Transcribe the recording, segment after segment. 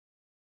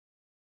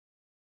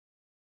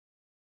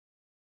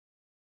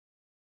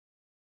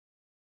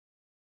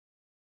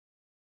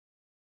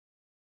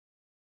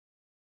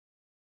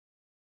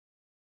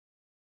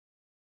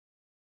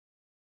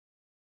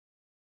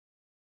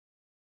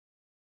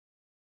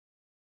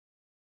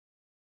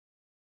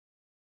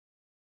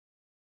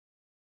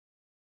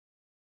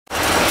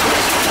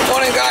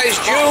Guys,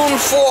 June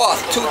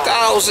 4th,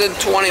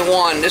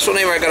 2021. This one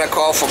here I got a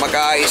call from a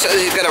guy. He says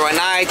he's got a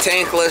Rinnai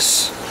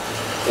Tankless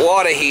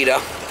water heater.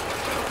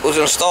 It was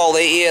installed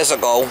 8 years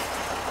ago.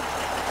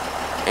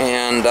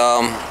 And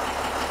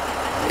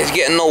he's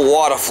getting no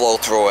water flow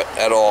through it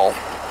at all.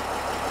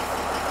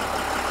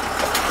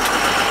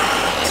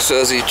 He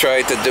says he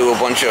tried to do a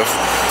bunch of...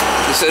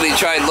 He said he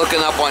tried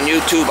looking up on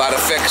YouTube how to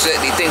fix it.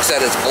 And he thinks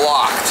that it's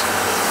blocked.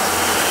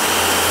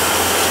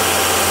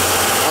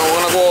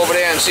 We're going to go over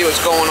there and see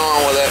what's going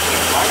on with it.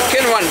 You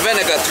can run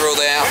vinegar through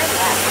there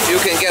if you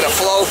can get a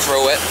flow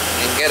through it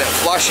and get it,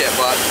 flush it,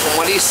 but from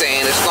what he's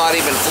saying, it's not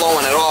even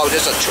flowing at all,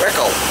 just a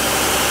trickle.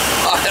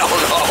 I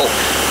don't know.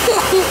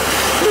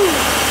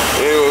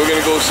 Anyway, we're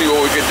going to go see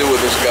what we can do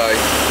with this guy.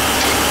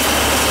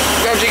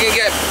 Sometimes you can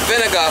get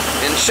vinegar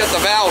and shut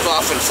the valves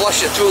off and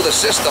flush it through the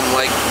system,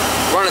 like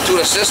run it through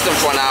the system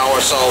for an hour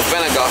or so,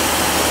 vinegar,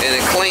 and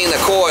then clean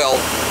the coil.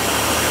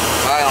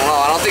 I don't know.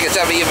 I don't think it's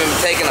ever even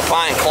been taken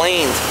apart and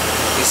cleaned.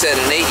 He said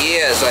in 8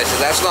 years. I said,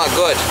 that's not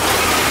good.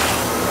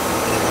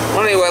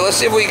 Well, anyway, let's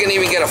see if we can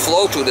even get a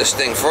flow through this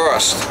thing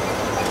first.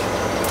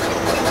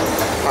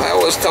 I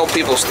always tell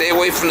people, stay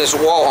away from this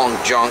wall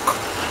hung junk.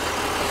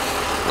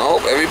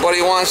 Nope,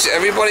 everybody wants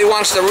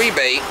the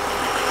rebate.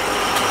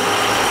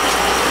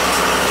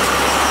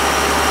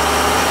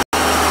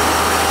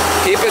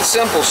 Keep it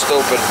simple,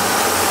 stupid.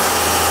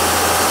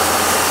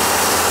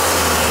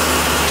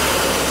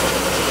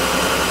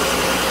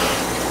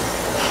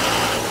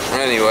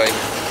 Anyway,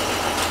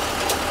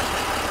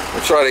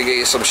 I'll try to get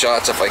you some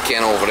shots if I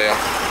can over there.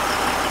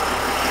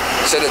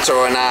 I said it's a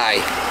Rinnai.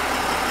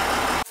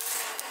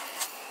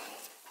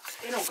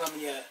 You don't come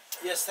yet.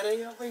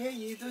 Yesterday over here,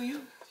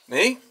 you?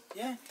 Me?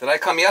 Yeah. Did I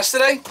come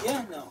yesterday?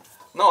 Yeah, no.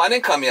 No, I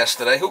didn't come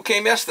yesterday. Who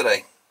came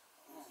yesterday?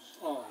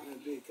 Oh,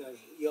 because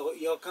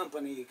your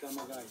company come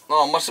a guy.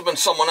 No, it must have been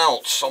someone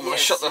else. So I'm going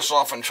to shut this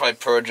off and try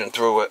purging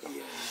through it.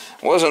 Yeah.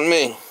 It wasn't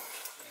me.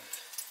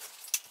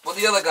 What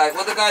the other guy?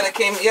 What the guy that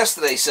came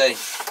yesterday say?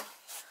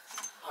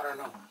 I don't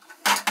know.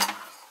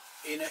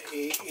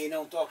 He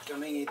don't talk to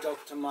me. He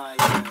talked to my.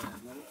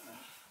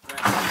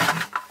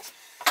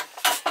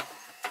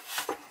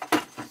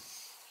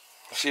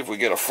 See if we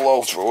get a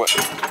flow through it.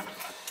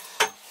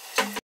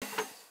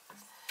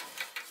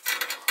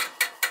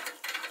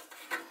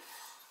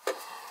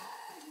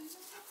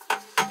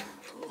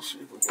 We'll see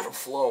if we get a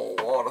flow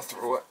of water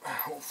through it.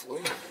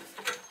 Hopefully.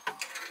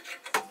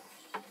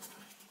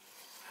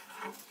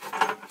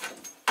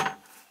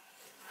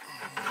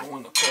 Go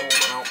in the cold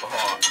and out the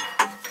hot.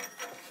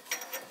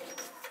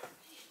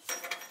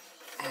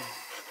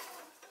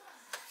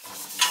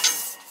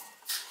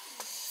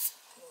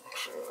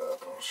 See what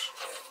happens.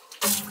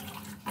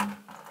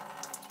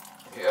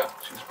 Yeah,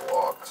 she's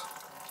blocked.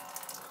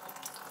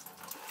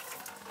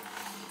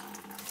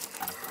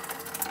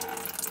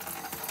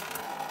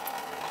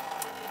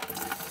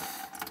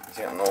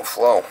 Yeah, no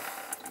flow.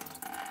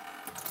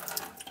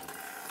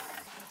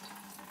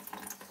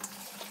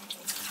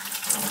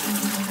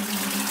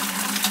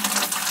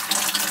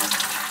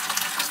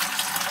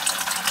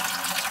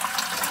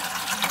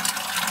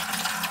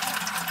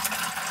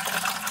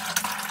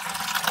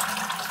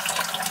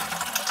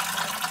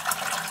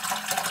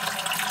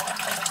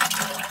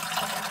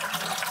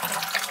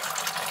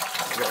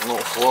 Got no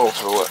flow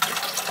through it.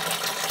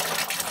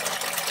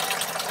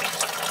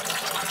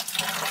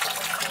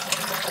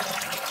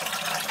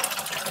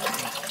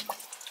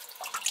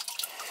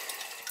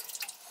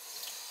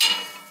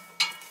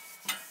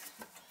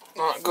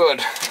 Not good.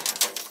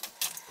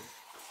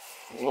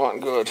 Not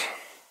good.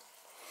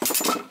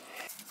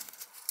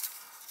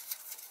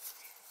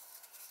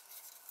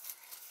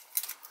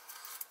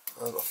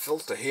 There's a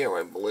filter here,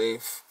 I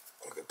believe.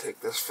 I could take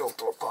this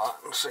filter apart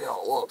and see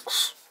how it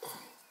looks.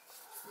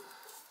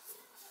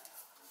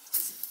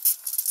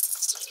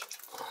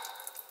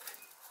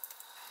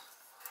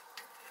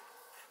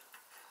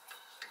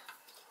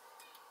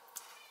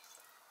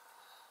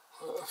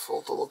 The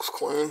filter looks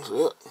clean, see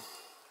it?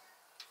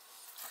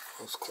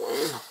 It's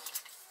clean.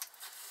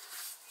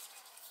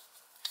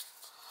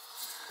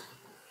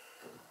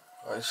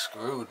 I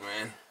screwed,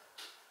 man.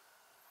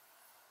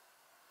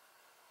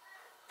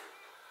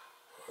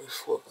 I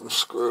flipped and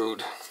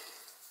screwed.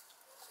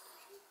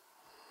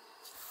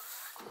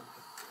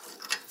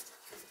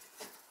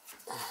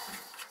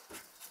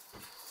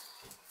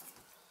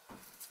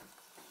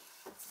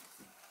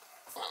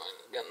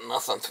 I got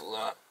nothing through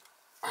that.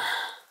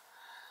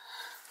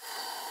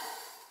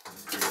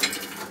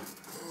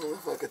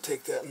 If I could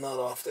take that nut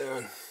off there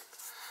and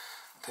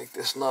take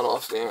this nut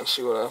off there and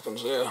see what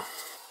happens there.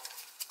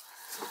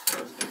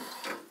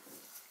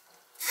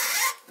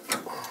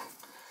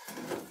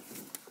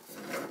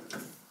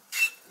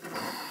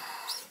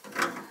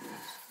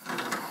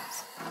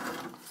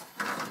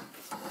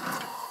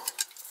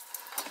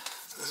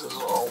 This is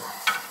all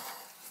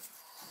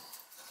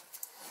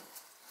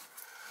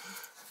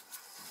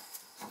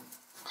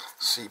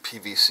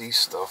CPVC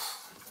stuff.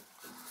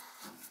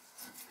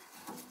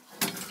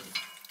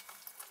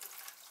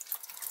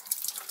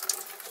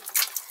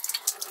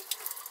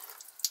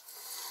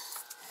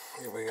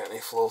 See if we got any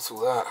flow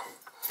through that.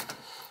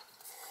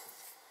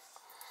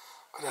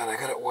 Look at that, I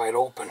got it wide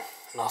open.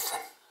 Nothing.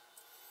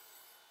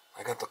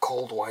 I got the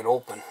cold wide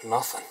open.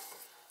 Nothing.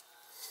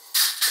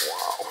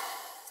 Wow.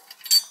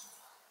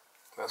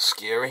 That's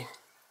scary.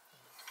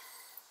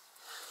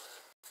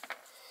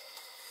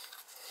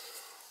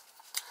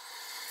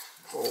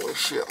 Holy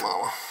shit,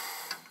 mama.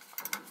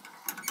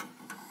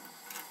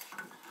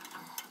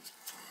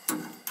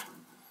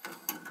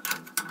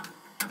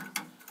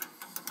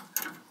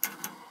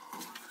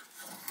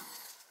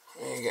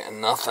 Ain't getting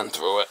nothing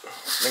through it.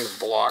 Thing's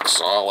block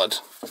solid.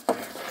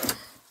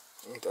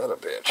 Ain't that a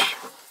bitch?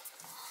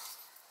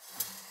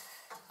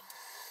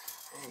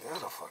 Ain't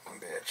that a fucking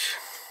bitch?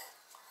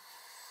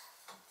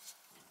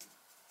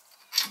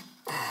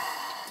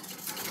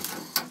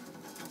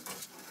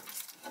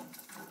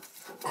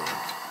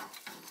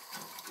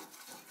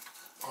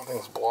 That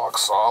thing's block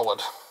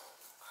solid.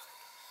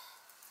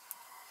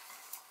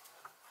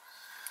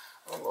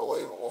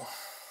 Unbelievable.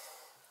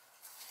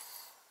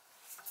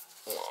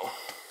 Wow.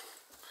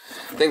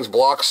 Thing's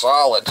block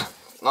solid.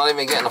 Not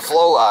even getting a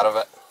flow out of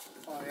it.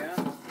 Oh yeah?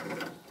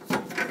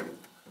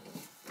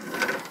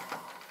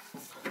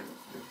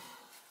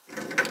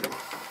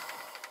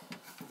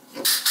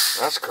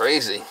 That's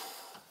crazy.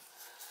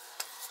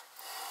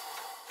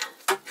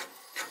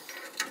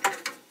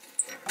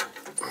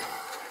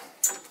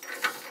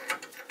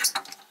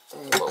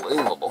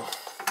 Unbelievable.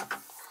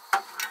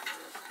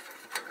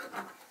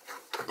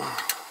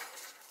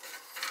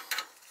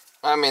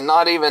 I mean,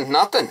 not even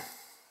nothing.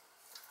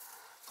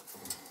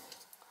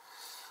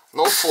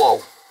 No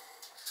flow.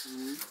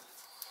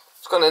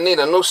 It's going to need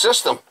a new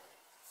system.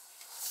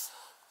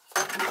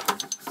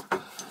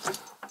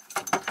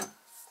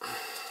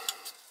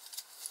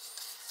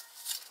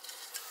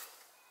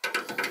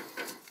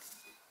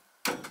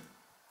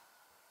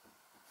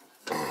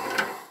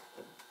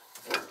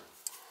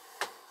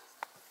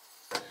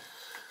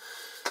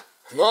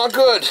 Not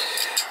good.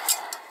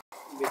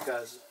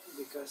 Because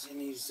it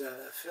needs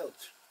filter.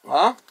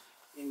 Huh?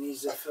 It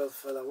needs a filter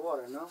for the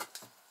water, no?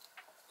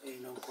 You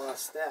don't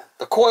cross that.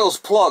 The coil's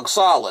plugged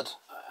solid.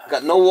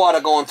 Got no water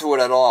going through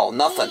it at all.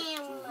 Nothing.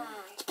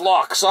 It's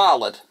block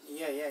solid.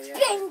 Yeah. Ding,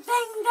 ding,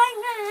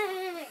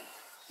 ding.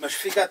 Mas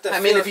fica até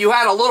I mean, if you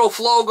had a little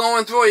flow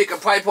going through it, you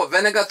could probably put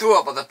vinegar through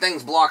it, but the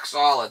thing's block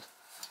solid.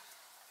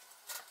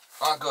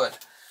 Not good.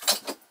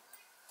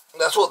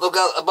 That's what the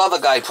other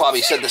guy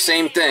probably said, the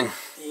same thing.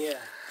 Yeah.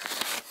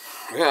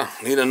 Yeah,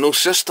 need a new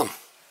system.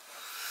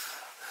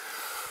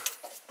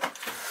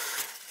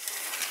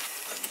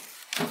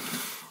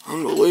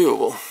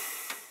 Unbelievable.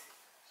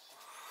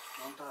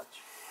 Don't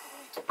touch.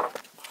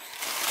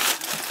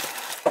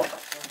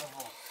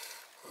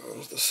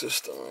 There's the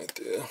system right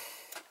there.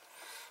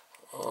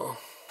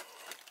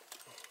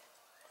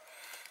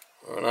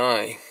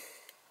 Rinnai.